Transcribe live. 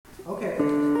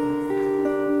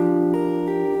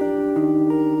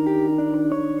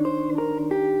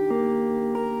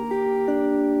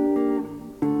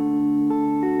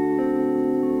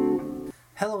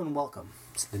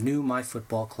new My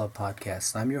Football Club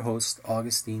podcast. I'm your host,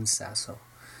 Augustine Sasso.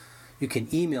 You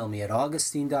can email me at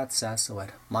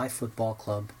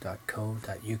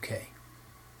augustine.sasso@myfootballclub.co.uk.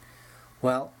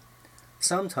 Well,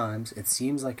 sometimes it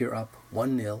seems like you're up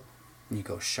 1-0, and you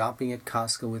go shopping at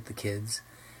Costco with the kids,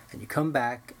 and you come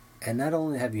back, and not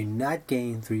only have you not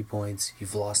gained 3 points,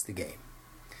 you've lost the game.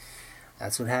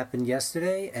 That's what happened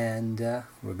yesterday, and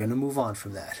we're going to move on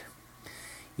from that.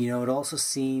 You know, it also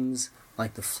seems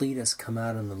like the Fleet has come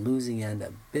out on the losing end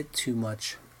a bit too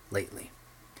much lately.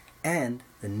 And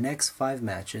the next 5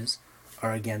 matches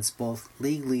are against both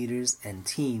league leaders and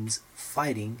teams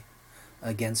fighting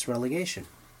against relegation.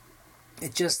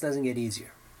 It just doesn't get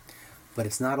easier. But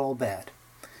it's not all bad.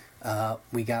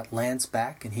 We got Lance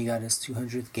back, and he got his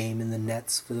 200th game in the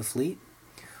nets for the Fleet.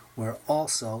 We're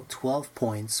also 12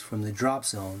 points from the drop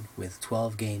zone with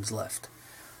 12 games left.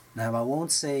 Now, I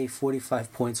won't say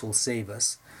 45 points will save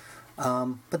us,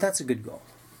 but that's a good goal.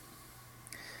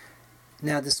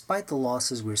 Now, despite the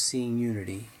losses, we're seeing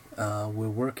unity. We're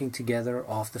working together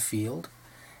off the field,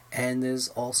 and there's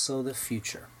also the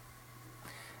future.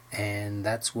 And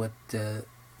that's what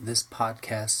this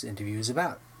podcast interview is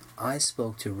about. I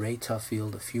spoke to Ray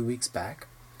Tuffield a few weeks back.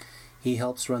 He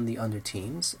helps run the under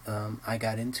teams. I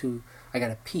got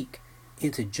a peek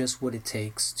into just what it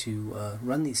takes to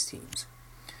run these teams.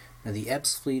 Now, the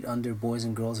Epps Fleet under boys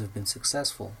and girls have been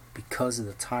successful because of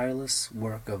the tireless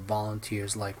work of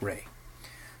volunteers like Ray.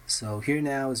 So here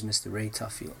now is Mr. Ray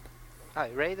Tuffield. Hi,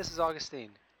 Ray. This is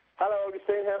Augustine. Hello,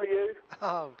 Augustine. How are you?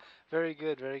 Oh, very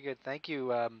good, very good. Thank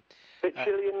you. Bit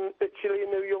chilly in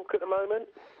New York at the moment.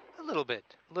 A little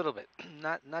bit.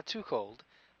 Not too cold.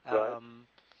 Right.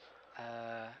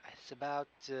 It's about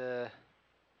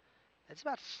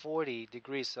 40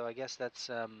 degrees, so I guess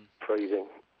that's Freezing.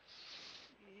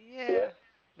 yeah.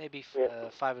 Maybe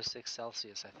 5 or 6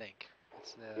 Celsius, I think.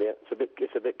 It's a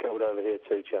bit cold over here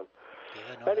too, chum.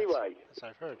 Yeah, no, Anyway, that's what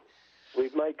I've heard.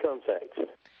 we've made contact.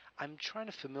 I'm trying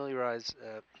to familiarize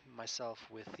myself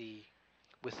with the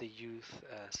youth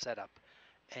setup,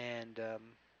 and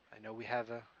I know we have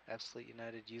a Absolute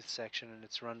United youth section, and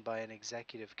it's run by an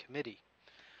executive committee.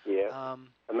 Yeah.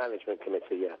 A management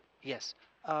committee. Yeah. Yes.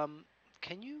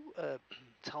 Can you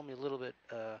tell me a little bit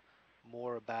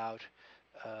more about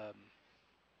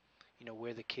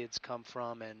where the kids come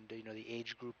from, and the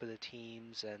age group of the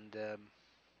teams, and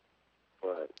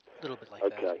Right. a little bit like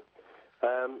Okay.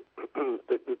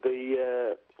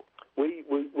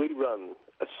 We run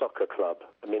a soccer club,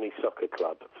 a mini soccer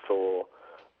club for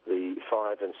the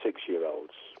 5 and 6 year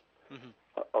olds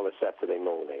on a Saturday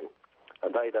morning,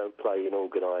 and they don't play in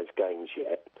organised games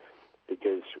yet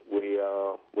because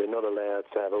we're not allowed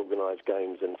to have organised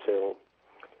games until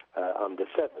under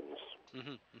 7s.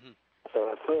 So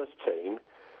our first team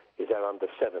is our under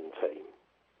 7 team,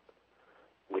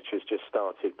 which has just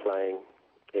started playing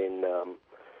in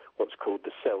what's called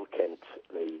the Cell Kent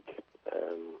League,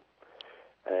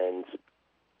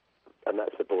 and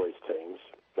that's the boys' teams.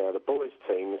 Now the boys'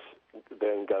 teams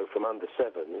then go from under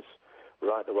 7s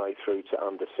right the way through to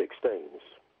under 16s.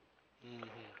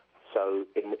 So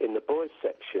in the boys'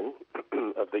 section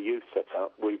of the youth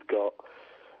setup, we've got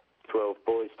 12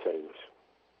 boys' teams.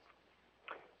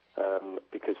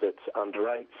 Because it's under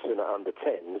 8s and under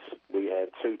 10s, we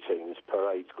have 2 teams per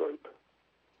age group.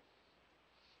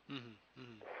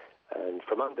 And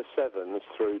from under 7s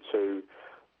through to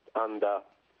under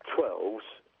 12s,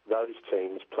 those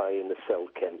teams play in the Cell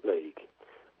Kent League,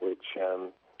 which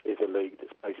is a league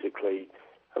that's basically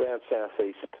around South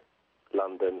East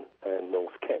London and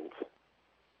North Kent.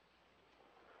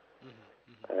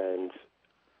 And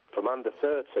from under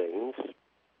 13s,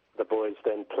 the boys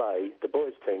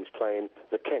teams play in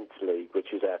the Kent League,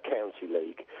 which is our county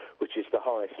league, which is the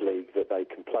highest league that they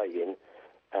can play in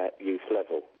at youth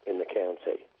level in the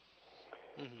county.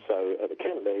 So at the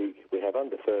Kent League, we have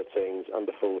under 13s,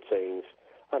 under 14s,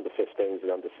 under 15s,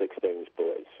 and under 16s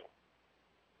boys.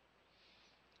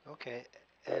 Okay.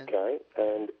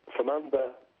 And from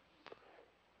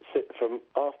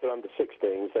after under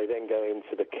 16s, they then go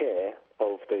into the care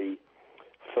of the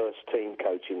first team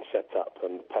coaching setup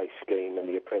and the PACE scheme and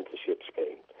the apprenticeship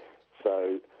scheme.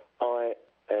 So I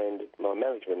and my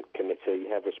management committee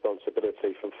have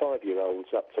responsibility from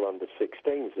 5-year-olds up to under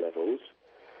 16s levels.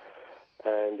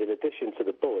 And in addition to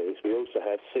the boys, we also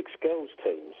have 6 girls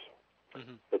teams.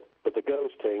 But the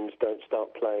girls teams don't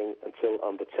start playing until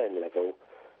under 10 level,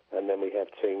 and then we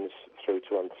have teams through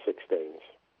to under 16s.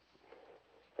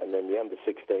 And then the under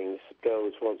 16s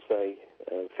girls, once they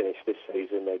finish this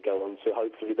season, they go on to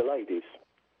hopefully the ladies,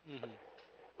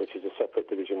 which is a separate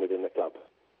division within the club.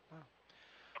 Wow.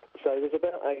 So there's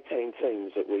about 18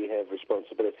 teams that we have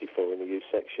responsibility for in the youth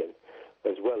section,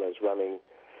 as well as running,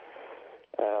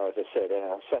 as I said,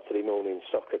 our Saturday morning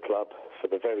soccer club for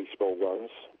the very small ones,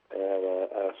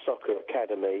 our soccer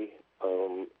academy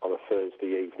on a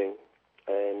Thursday evening,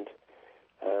 and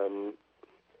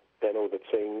then all the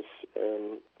teams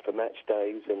for match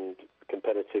days and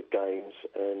competitive games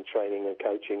and training and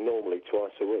coaching normally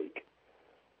twice a week.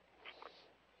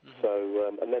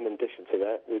 So, and then in addition to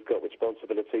that, we've got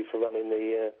responsibility for running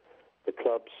the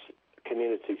club's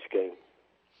community scheme.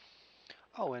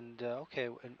 Oh, and okay,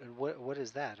 and what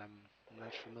is that? I'm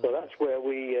not familiar. Well, that's where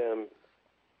we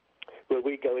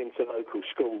go into local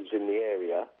schools in the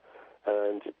area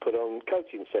and put on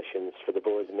coaching sessions for the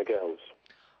boys and the girls.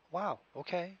 Wow.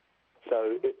 Okay.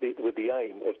 So with the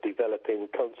aim of developing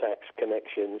contacts,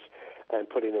 connections, and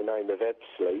putting the name of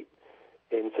Ebbsfleet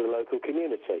into the local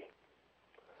community.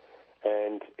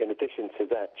 And in addition to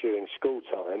that, during school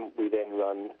time, we then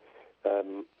run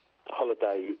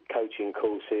holiday coaching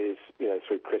courses,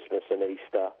 through Christmas and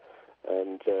Easter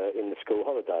and in the school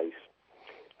holidays.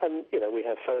 And, we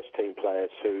have first team players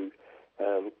who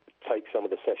take some of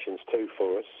the sessions too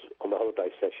for us on the holiday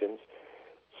sessions.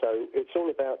 So it's all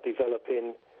about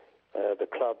developing the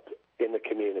club in the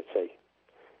community,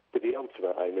 with the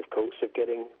ultimate aim, of course, of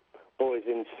getting boys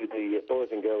and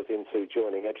girls into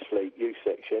joining Ebbsfleet youth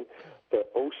section,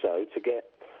 but also to get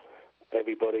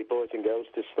everybody, boys and girls,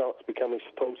 to start becoming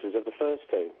supporters of the first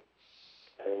team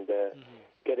and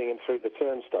getting them through the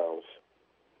turnstiles.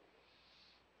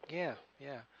 Yeah.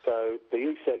 So the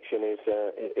youth section is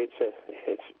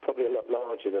it's probably a lot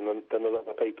larger than a lot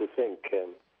of people think.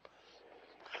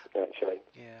 Actually.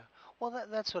 Yeah. Well,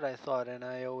 that's what I thought, and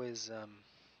I always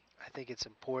I think it's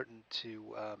important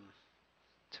to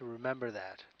remember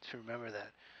that.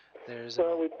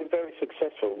 Well, we've been very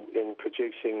successful in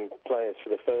producing players for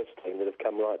the first team that have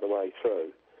come right the way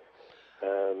through.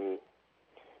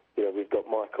 We've got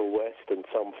Michael West and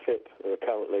Tom Phipp, who are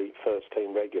currently first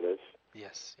team regulars.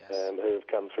 Yes. Who have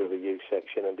come through the youth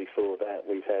section, and before that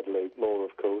we've had Luke Moore,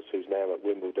 of course, who's now at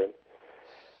Wimbledon,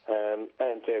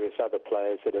 and various other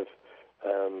players that have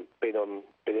been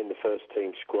in the first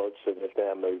team squads and have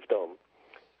now moved on.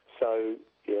 So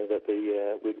that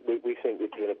we think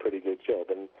we're doing a pretty good job.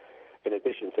 And in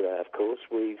addition to that, of course,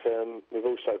 we've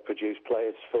also produced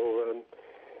players for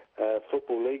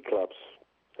football league clubs,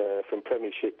 from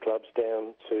Premiership clubs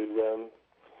down to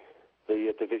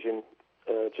the division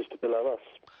just below us,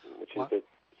 which is the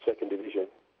second division.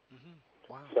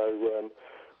 Wow. So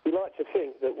we like to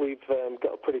think that we've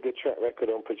got a pretty good track record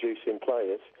on producing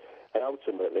players. And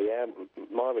ultimately,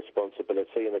 my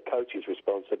responsibility and the coach's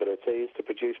responsibility is to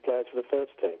produce players for the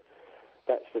first team.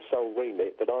 That's the sole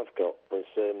remit that I've got as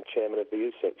chairman of the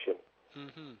youth section.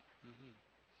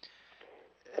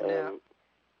 Now,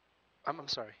 I'm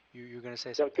sorry, you were going to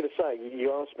say I something. was going to say,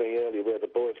 you asked me earlier where the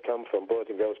boys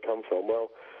and girls come from. Well,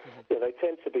 they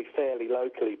tend to be fairly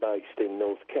locally based in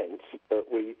North Kent, but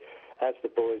as the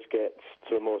boys get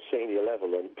to a more senior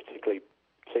level, and particularly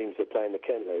teams that play in the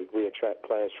Kent League, we attract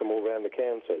players from all around the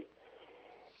county.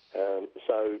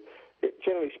 So,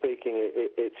 generally speaking,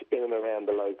 it's in and around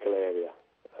the local area.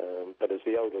 But as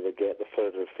the older they get, the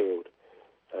further afield,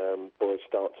 boys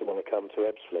start to want to come to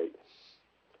Ebbsfleet,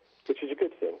 which is a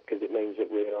good thing, because it means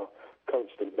that we are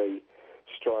constantly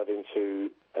striving to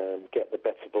get the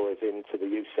better boys into the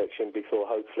youth section before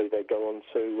hopefully they go on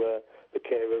to the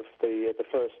care of the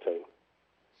first team.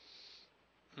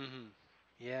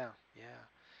 Yeah.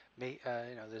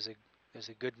 There's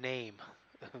a good name.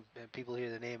 People hear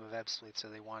the name of Ebbsfleet, so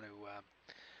they want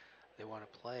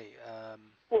to play.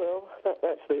 Well,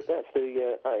 that's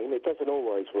the aim. It doesn't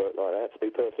always work like that, to be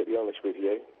perfectly honest with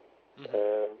you.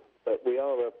 But we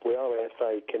are an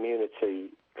FA community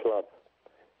club,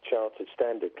 chartered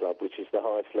standard club, which is the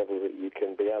highest level that you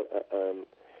can be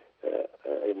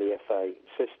in the FA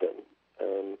system.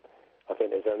 I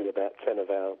think there's only about 10 of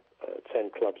our 10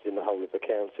 clubs in the whole of the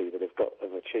county that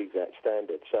have achieved that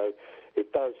standard. So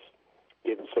it does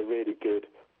give us a really good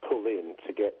pull in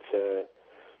to get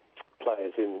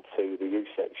players into the youth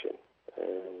section,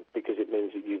 because it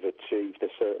means that you've achieved a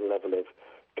certain level of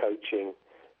coaching,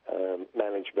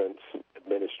 management,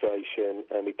 administration,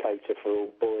 and we cater for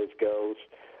all boys, girls,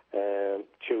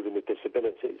 children with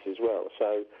disabilities as well.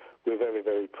 So we're very,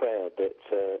 very proud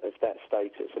of that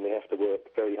status, and we have to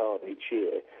work very hard each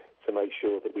year to make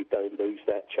sure that we don't lose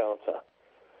that charter.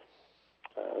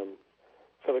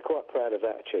 So we're quite proud of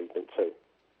that achievement too.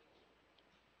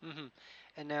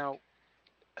 And now,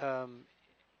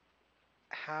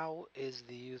 how is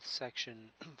the youth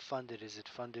section funded? Is it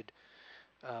funded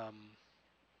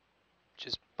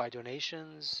just by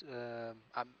donations?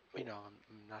 I'm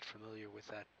not familiar with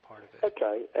that part of it.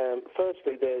 Okay.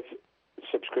 Firstly, there's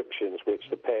subscriptions which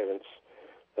the parents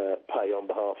pay on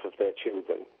behalf of their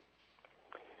children.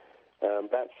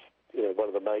 That's one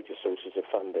of the major sources of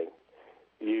funding.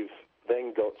 You've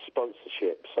then got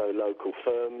sponsorship, so local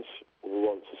firms will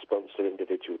want to sponsor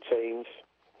individual teams.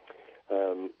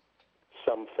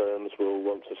 Some firms will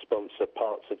want to sponsor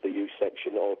parts of the youth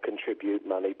section or contribute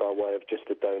money by way of just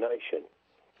a donation.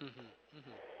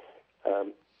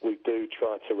 We do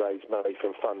try to raise money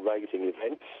from fundraising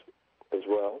events as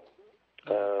well,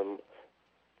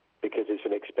 because it's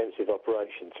an expensive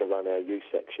operation to run our youth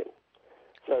section.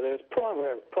 So there's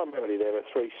primarily there are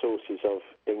three sources of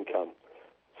income: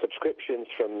 subscriptions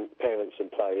from parents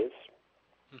and players,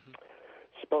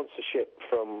 sponsorship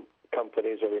from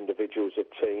companies or individuals of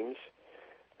teams,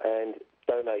 and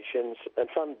donations and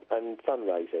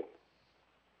fundraising.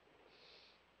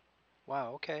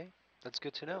 Wow. Okay, that's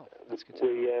good to know.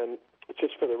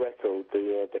 Just for the record,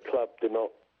 the club do not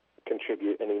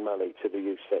contribute any money to the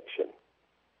youth section.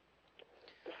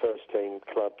 The first team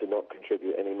club do not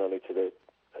contribute any money to the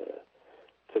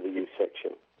youth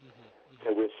section.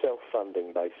 So we're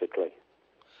self-funding basically.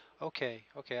 Okay.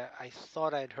 I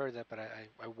thought I'd heard that, but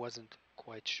I wasn't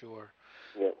quite sure.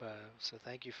 Yeah. So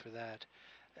thank you for that.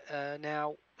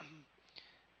 Now,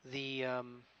 the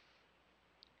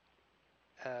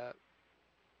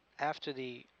after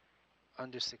the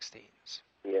under 16s,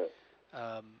 Yeah.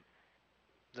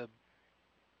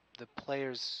 The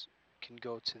players can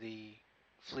go to the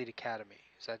Fleet Academy.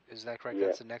 Is that correct? Yeah.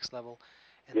 That's the next level.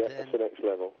 And Yeah, then, that's the next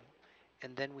level.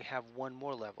 And then we have one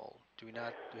more level. Do we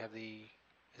not? Do we have the?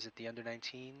 Is it the under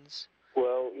 19s?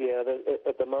 Well, yeah.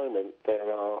 At the moment,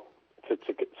 there are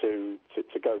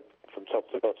to go from top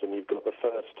to bottom. You've got the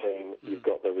first team. You've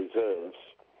got the reserves.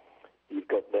 You've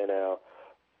got then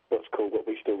what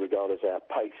we still regard as our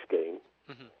pay scheme.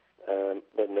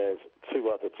 Then there's two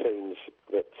other teams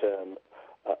that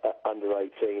are under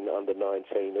 18, under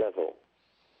 19 level.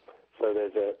 So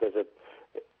there's a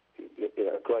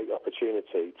great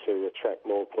opportunity to attract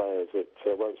more players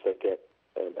once they get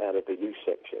out of the youth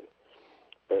section.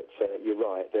 But you're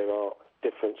right, there are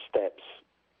different steps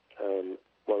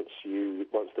once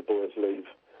the boys leave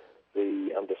the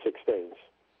under 16s.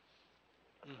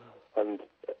 And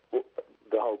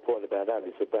the whole point about that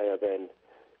is that they are then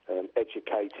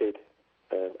educated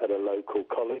at a local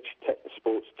college,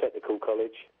 sports technical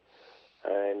college,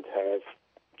 and have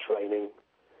training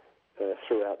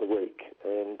throughout the week,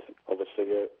 and obviously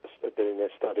are doing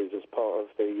their studies as part of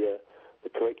the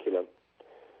curriculum.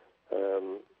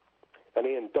 And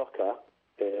Ian Docker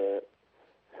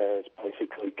has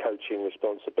basically coaching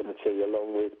responsibility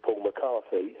along with Paul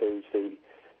McCarthy, who's the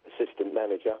assistant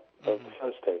manager of the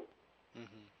first team.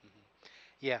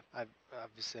 Yeah, I've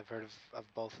heard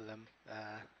of both of them.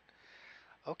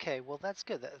 Okay, well that's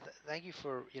good. Thank you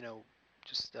for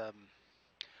just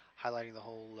highlighting the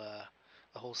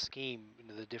whole scheme,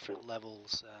 the different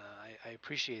levels. I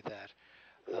appreciate that.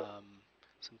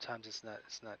 Sometimes it's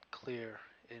not clear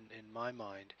in my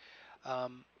mind.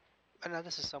 And now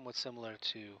this is somewhat similar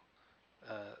to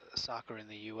soccer in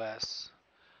the U.S.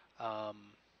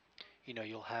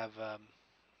 You'll have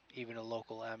even a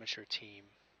local amateur team.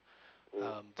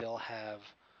 They'll have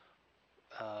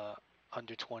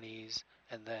under 20s,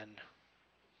 and then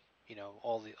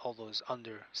all those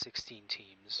under 16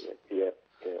 teams. Yeah.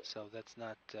 So that's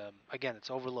not again, it's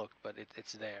overlooked, but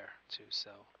it's there too.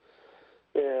 So.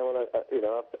 Yeah, well,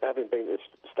 having been to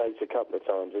the States a couple of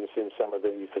times and seen some of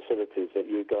the facilities that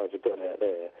you guys have got out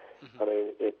there, I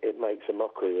mean, it makes a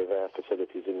mockery of our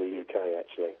facilities in the UK,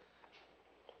 actually.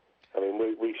 I mean,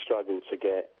 we struggle to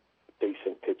get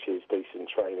decent pitches, decent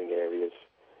training areas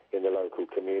in the local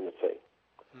community.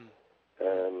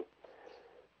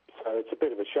 So it's a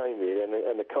bit of a shame, really,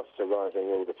 and the costs are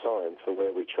rising all the time for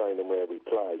where we train and where we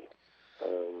play.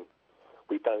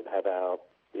 We don't have our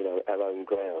own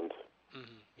ground.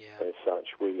 As such,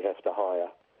 we have to hire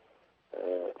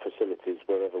facilities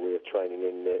wherever we are training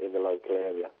in the local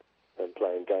area and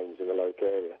playing games in the local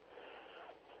area.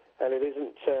 And it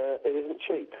isn't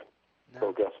cheap, No.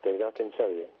 Augustine, I can tell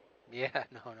you. Yeah,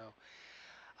 no.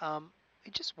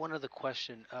 Just one other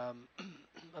question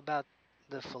about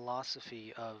the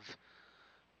philosophy of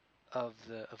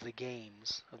the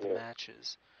games, of the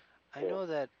matches. I know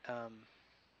that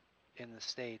in the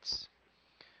States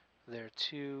there are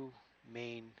two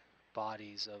main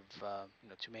bodies of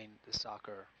two main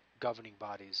soccer governing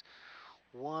bodies.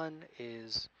 One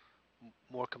is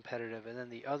more competitive, and then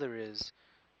the other is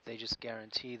they just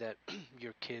guarantee that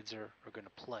your kids are going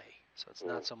to play. So it's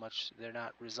not so much, they're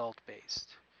not result based.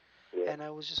 Yeah. And I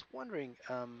was just wondering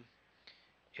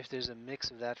if there's a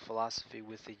mix of that philosophy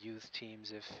with the youth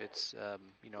teams, if it's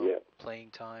Yeah.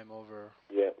 playing time over.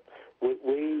 Yeah.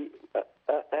 We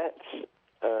at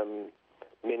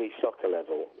mini soccer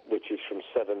level, which is from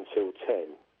 7 till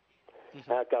 10,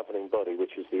 our governing body,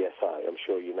 which is the FA, I'm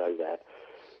sure you know that,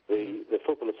 the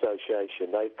Football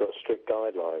Association, they've got strict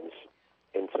guidelines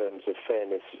in terms of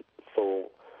fairness for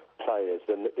players,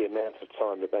 the amount of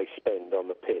time that they spend on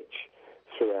the pitch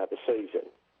throughout the season.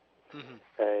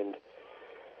 And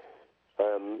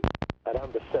at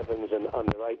under 7s and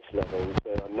under 8s levels,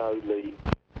 there are no league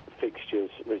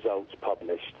fixtures results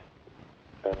published.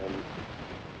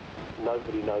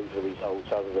 Nobody knows the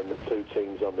results other than the two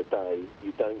teams on the day.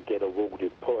 You don't get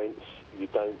awarded points. You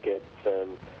don't get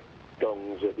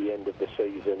gongs at the end of the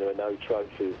season. There are no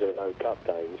trophies. There are no cup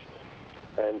games.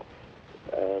 And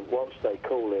whilst they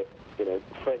call it,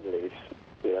 friendlies,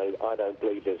 I don't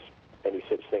believe there's any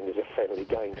such thing as a friendly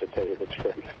game, to tell you the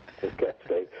truth.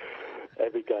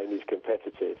 Every game is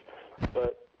competitive.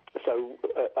 But so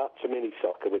up to mini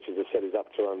soccer, which, as I said, is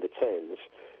up to under 10s,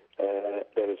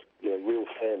 there is real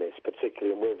fairness,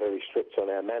 particularly, and we're very strict on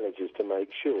our managers to make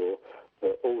sure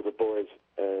that all the boys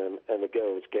and the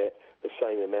girls get the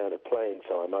same amount of playing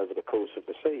time over the course of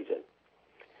the season.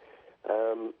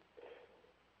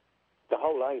 The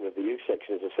whole aim of the youth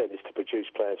section, as I said, is to produce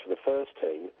players for the first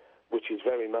team, which is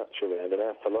very much around, and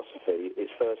our philosophy is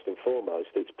first and foremost,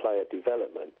 it's player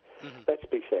development. Let's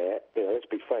be fair, let's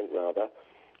be frank rather,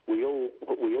 we all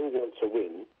want to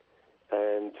win,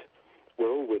 and we're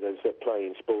all winners that play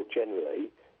in sport generally,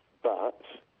 but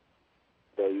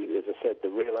as I said, the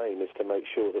real aim is to make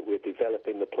sure that we're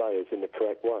developing the players in the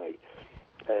correct way.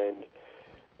 And,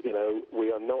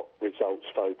 we are not results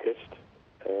focused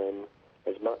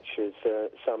as much as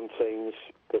some teams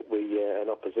that an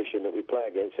opposition that we play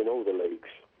against in all the leagues.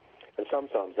 And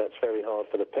sometimes that's very hard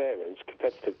for the parents,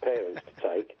 competitive parents, to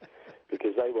take,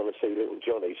 because they want to see little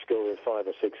Johnny scoring 5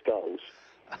 or 6 goals.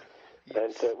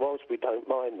 Yes. And whilst we don't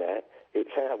mind that,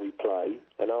 it's how we play,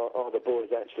 and are the boys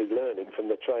actually learning from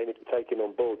the training, taking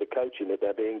on board the coaching that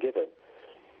they're being given.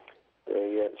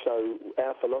 So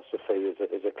our philosophy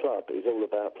as a club is all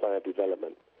about player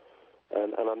development.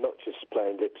 And I'm not just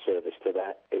playing lip service to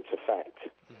that, it's a fact.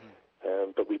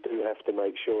 But we do have to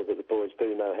make sure that the boys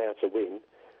do know how to win,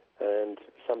 and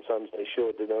sometimes they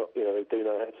do know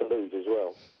how to lose as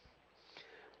well.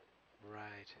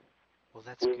 Right. Well,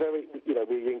 that's We're good.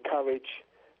 We encourage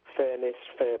fairness,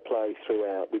 fair play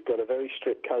throughout. We've got a very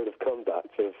strict code of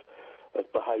conduct of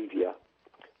behaviour,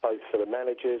 both for the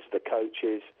managers, the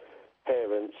coaches,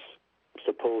 parents,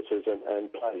 supporters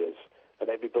and players. And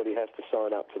everybody has to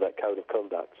sign up to that code of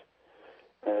conduct.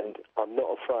 And I'm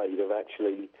not afraid of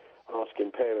actually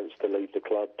asking parents to leave the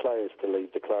club, players to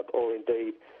leave the club, or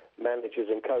indeed managers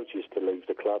and coaches to leave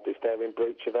the club if they're in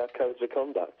breach of our codes of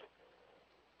conduct.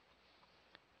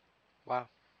 Wow.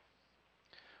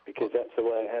 Because that's the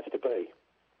way it has to be.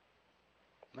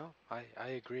 No, I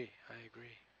agree.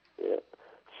 Yeah.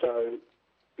 So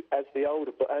as the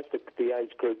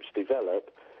age groups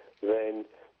develop, then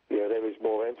there is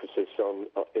more emphasis on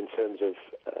in terms of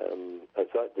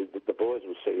the boys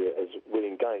will see it as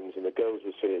winning games and the girls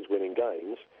will see it as winning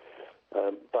games,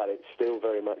 but it's still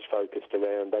very much focused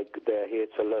around they're here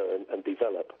to learn and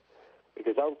develop,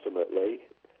 because ultimately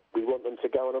we want them to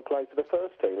go on and play for the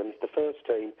first team. And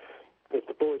if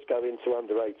the boys go into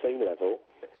under 18 level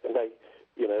and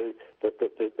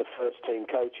the first team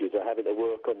coaches are having to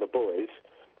work on the boys,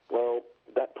 well,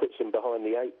 that puts them behind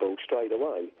the 8 ball straight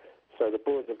away. So the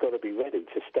boys have got to be ready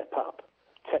to step up.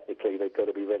 Technically, they've got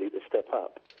to be ready to step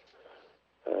up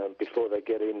before they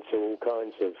get into all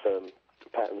kinds of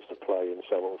patterns to play and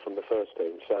so on from the first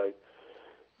team. So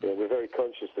we're very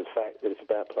conscious of the fact that it's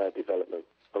about player development,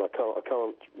 and I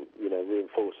can't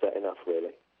reinforce that enough,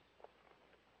 really.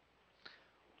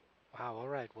 Wow. All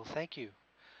right. Well, thank you,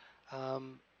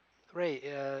 Ray.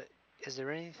 Is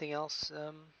there anything else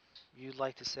you'd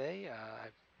like to say? I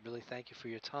really thank you for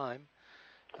your time.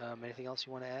 Anything else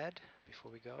you want to add before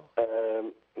we go?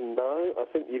 No, I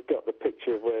think you've got the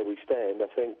picture of where we stand. I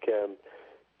think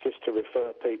just to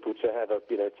refer people to have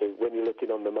to when you're looking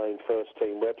on the main first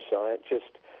team website,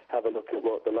 just have a look at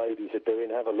what the ladies are doing.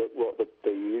 Have a look what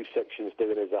the youth section's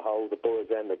doing as a whole, the boys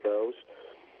and the girls.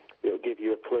 It'll give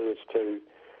you a clue as to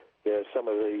some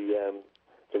of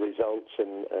the results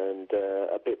and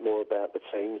a bit more about the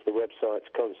teams. The website's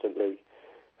constantly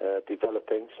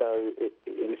developing, so it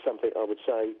is something I would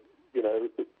say,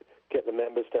 get the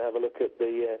members to have a look at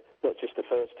the not just the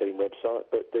first team website,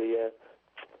 but the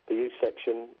youth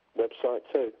section website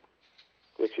too,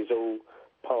 which is all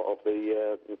part of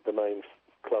the main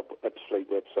club Ebbsfleet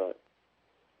website.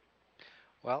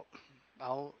 Well,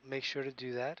 I'll make sure to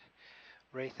do that.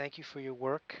 Ray, thank you for your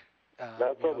work.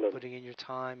 No problem. Putting in your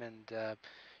time and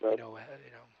No,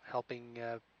 helping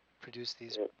produce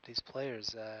these yeah. these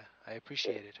players. I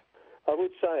appreciate it. I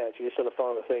would say, actually, just on a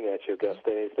final thing, actually,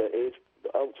 Augustine, is that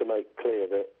I want to make clear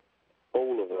that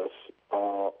all of us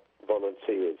are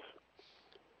volunteers.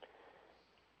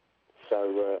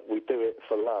 So we do it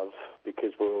for love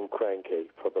because we're all cranky,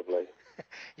 probably.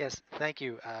 Yes, thank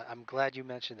you. I'm glad you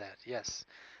mentioned that. Yes,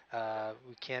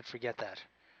 we can't forget that.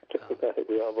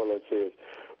 We are volunteers.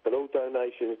 But all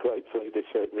donations gratefully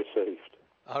received.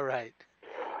 All right.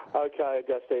 Okay,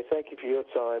 Augustine, thank you for your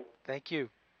time. Thank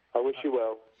you. I wish you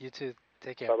well. You too.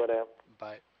 Take care. Bye-bye now.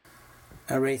 Bye.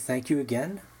 Ray, thank you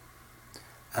again.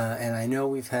 And I know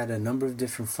we've had a number of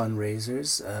different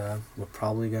fundraisers. We're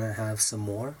probably going to have some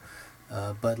more.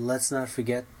 But let's not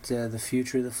forget the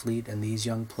future of the fleet and these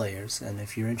young players. And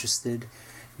if you're interested,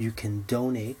 you can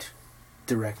donate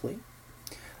directly.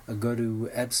 Go to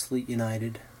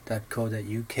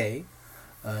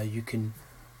ebbsfleetunited.co.uk. You can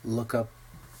look up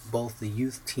both the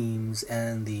youth teams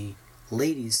and the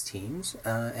ladies teams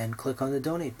and click on the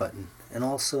donate button. And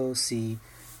also see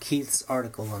Keith's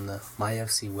article on the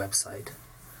MyFC website.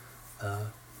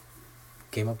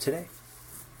 Came up today.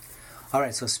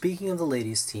 Alright, so speaking of the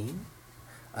ladies team,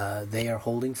 they are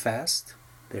holding fast.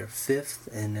 They're 5th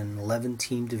in an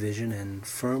 11-team division and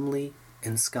firmly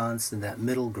ensconced in that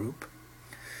middle group.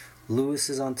 Lewis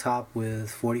is on top with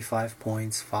 45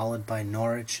 points, followed by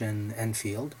Norwich and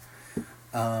Enfield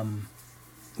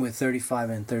with 35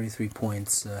 and 33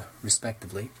 points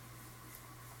respectively.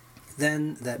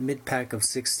 Then that mid-pack of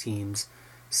 6 teams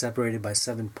separated by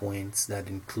 7 points, that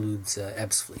includes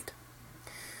Ebbsfleet.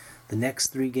 The next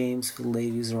 3 games for the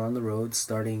ladies are on the road,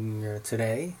 starting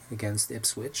today against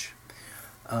Ipswich.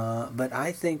 But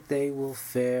I think they will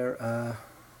fare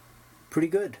pretty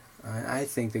good. I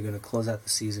think they're going to close out the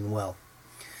season well.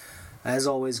 As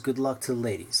always, good luck to the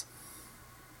ladies.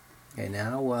 Okay,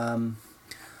 now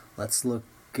let's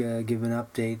give an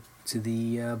update to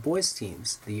the boys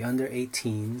teams. The under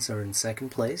 18s are in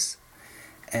 2nd place,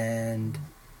 and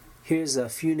here's a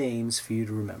few names for you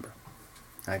to remember.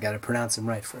 I got to pronounce them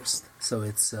right first. So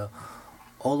it's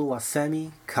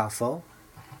Oluwafemi Kafo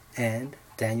and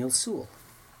Daniel Sewell.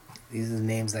 These are the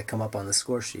names that come up on the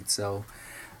score sheet, so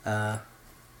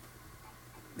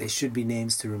they should be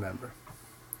names to remember.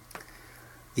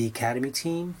 The academy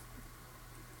team,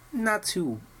 not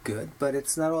too good, but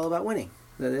it's not all about winning.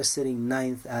 They're sitting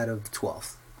 9th out of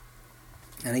 12th.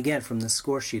 And again, from the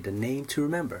score sheet, a name to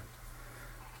remember.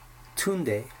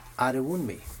 Tunde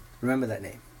Adewunmi. Remember that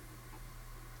name,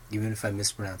 even if I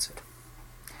mispronounce it.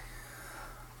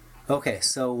 Okay,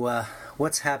 so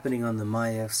what's happening on the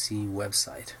MyFC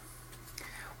website?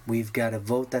 We've got a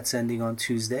vote that's ending on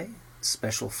Tuesday,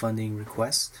 special funding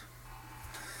request.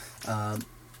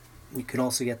 You can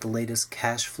also get the latest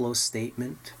cash flow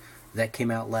statement that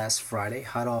came out last Friday,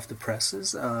 hot off the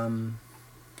presses. I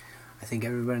think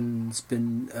everyone's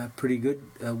been pretty good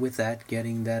with that,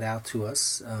 getting that out to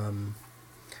us.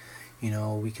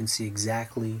 We can see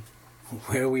exactly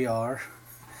where we are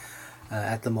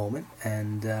at the moment,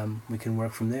 and we can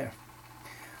work from there.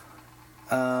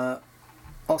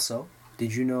 Also,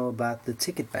 did you know about the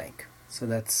Ticket Bank? So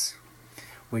that's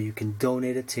where you can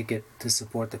donate a ticket to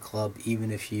support the club,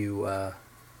 even if you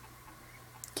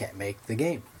can't make the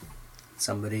game.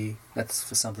 That's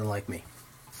for something like me.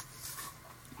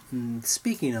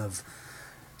 Speaking of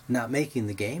not making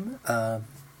the game,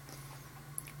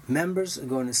 members are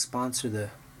going to sponsor the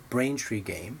Braintree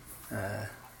game.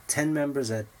 10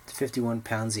 members at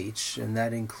 £51 each, and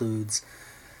that includes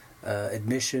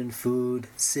admission, food,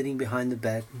 sitting behind the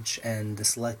bench, and the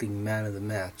selecting man of the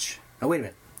match. Oh, wait a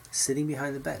minute. Sitting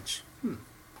behind the bench.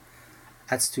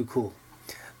 That's too cool.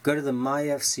 Go to the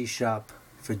MyFC shop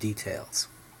for details.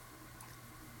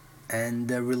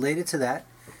 And related to that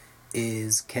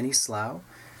is Kenny Slough.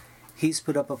 He's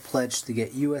put up a pledge to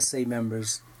get USA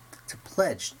members to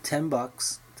pledge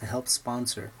 $10 to help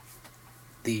sponsor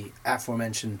the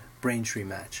aforementioned Braintree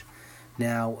match.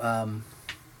 Now,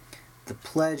 the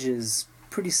pledge is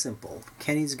pretty simple.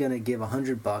 Kenny's going to give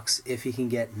 $100 if he can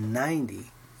get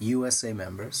 90 USA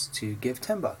members to give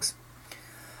 $10.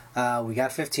 We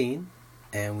got 15,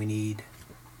 and we need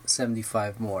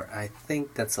 75 more. I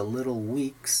think that's a little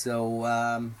weak,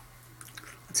 so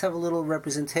let's have a little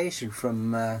representation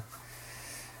from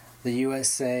the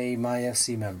USA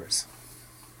MyFC members.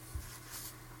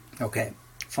 Okay,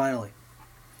 finally,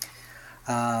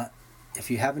 if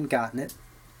you haven't gotten it,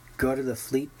 go to the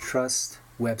Fleet Trust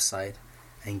website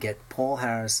and get Paul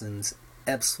Harrison's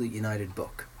Ebbsfleet United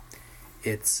book.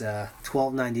 It's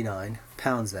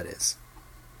 £12.99, that is.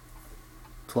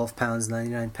 £12,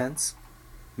 99 pence,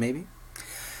 maybe.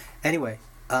 Anyway,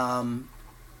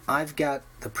 I've got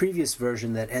the previous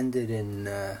version that ended in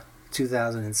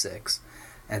 2006,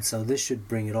 and so this should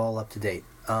bring it all up to date.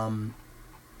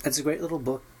 It's a great little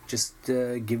book, just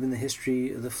giving the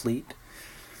history of the fleet.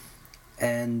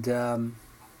 And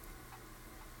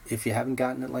if you haven't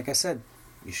gotten it, like I said,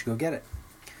 you should go get it.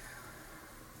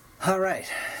 All right,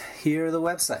 here are the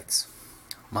websites.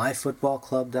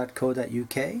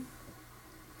 myfootballclub.co.uk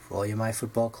for all your My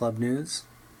Football Club news.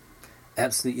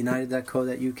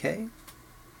 AbsoluteUnited.co.uk.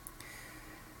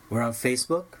 We're on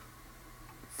Facebook,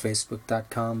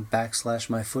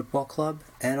 facebook.com/myfootballclub,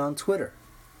 and on Twitter,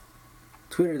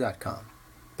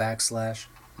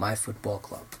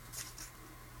 twitter.com/myfootballclub.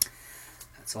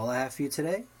 That's all I have for you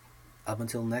today. Up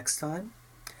until next time,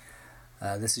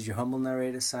 this is your humble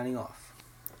narrator signing off.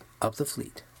 Up the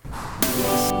fleet.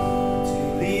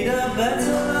 To lead a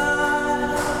better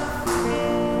life,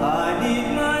 I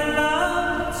need my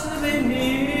love to be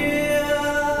near.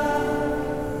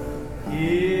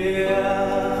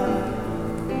 Here,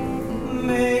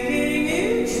 making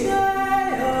each day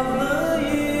of the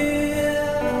year,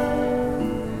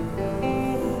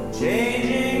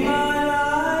 changing my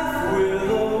life with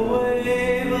a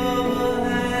wave of a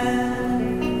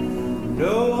hand.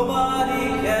 Nobody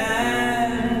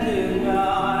can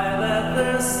deny that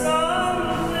there's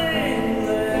something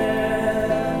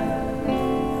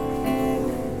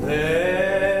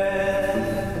there,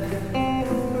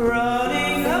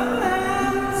 running her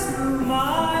hands through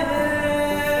my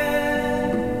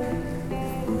hair,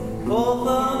 both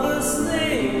of us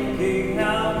thinking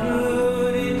how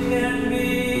good it can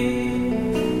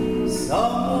be.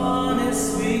 Someone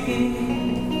is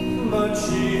speaking, but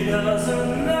she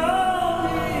doesn't know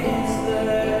he's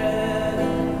there.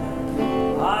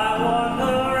 I want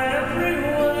her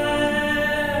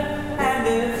everywhere, and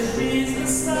if she's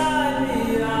beside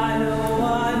me, I know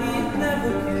I need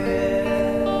never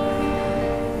care.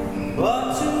 But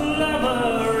to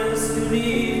love her is to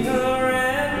need her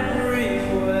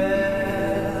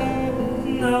everywhere,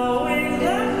 knowing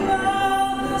that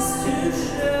love is to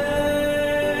share.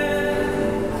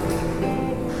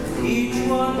 Each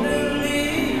one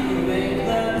believing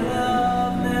that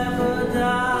love never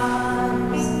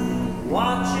dies,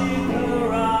 watching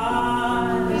her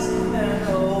eyes and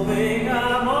hoping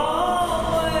I'm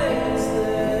always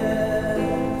there.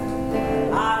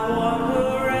 I want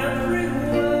her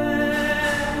everywhere,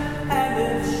 and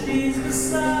if she's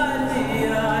beside me, I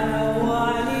know I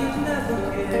need never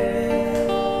care.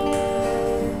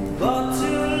 But to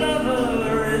love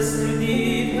her is to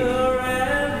need her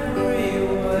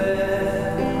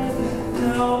everywhere,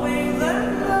 knowing that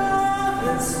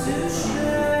love is to share.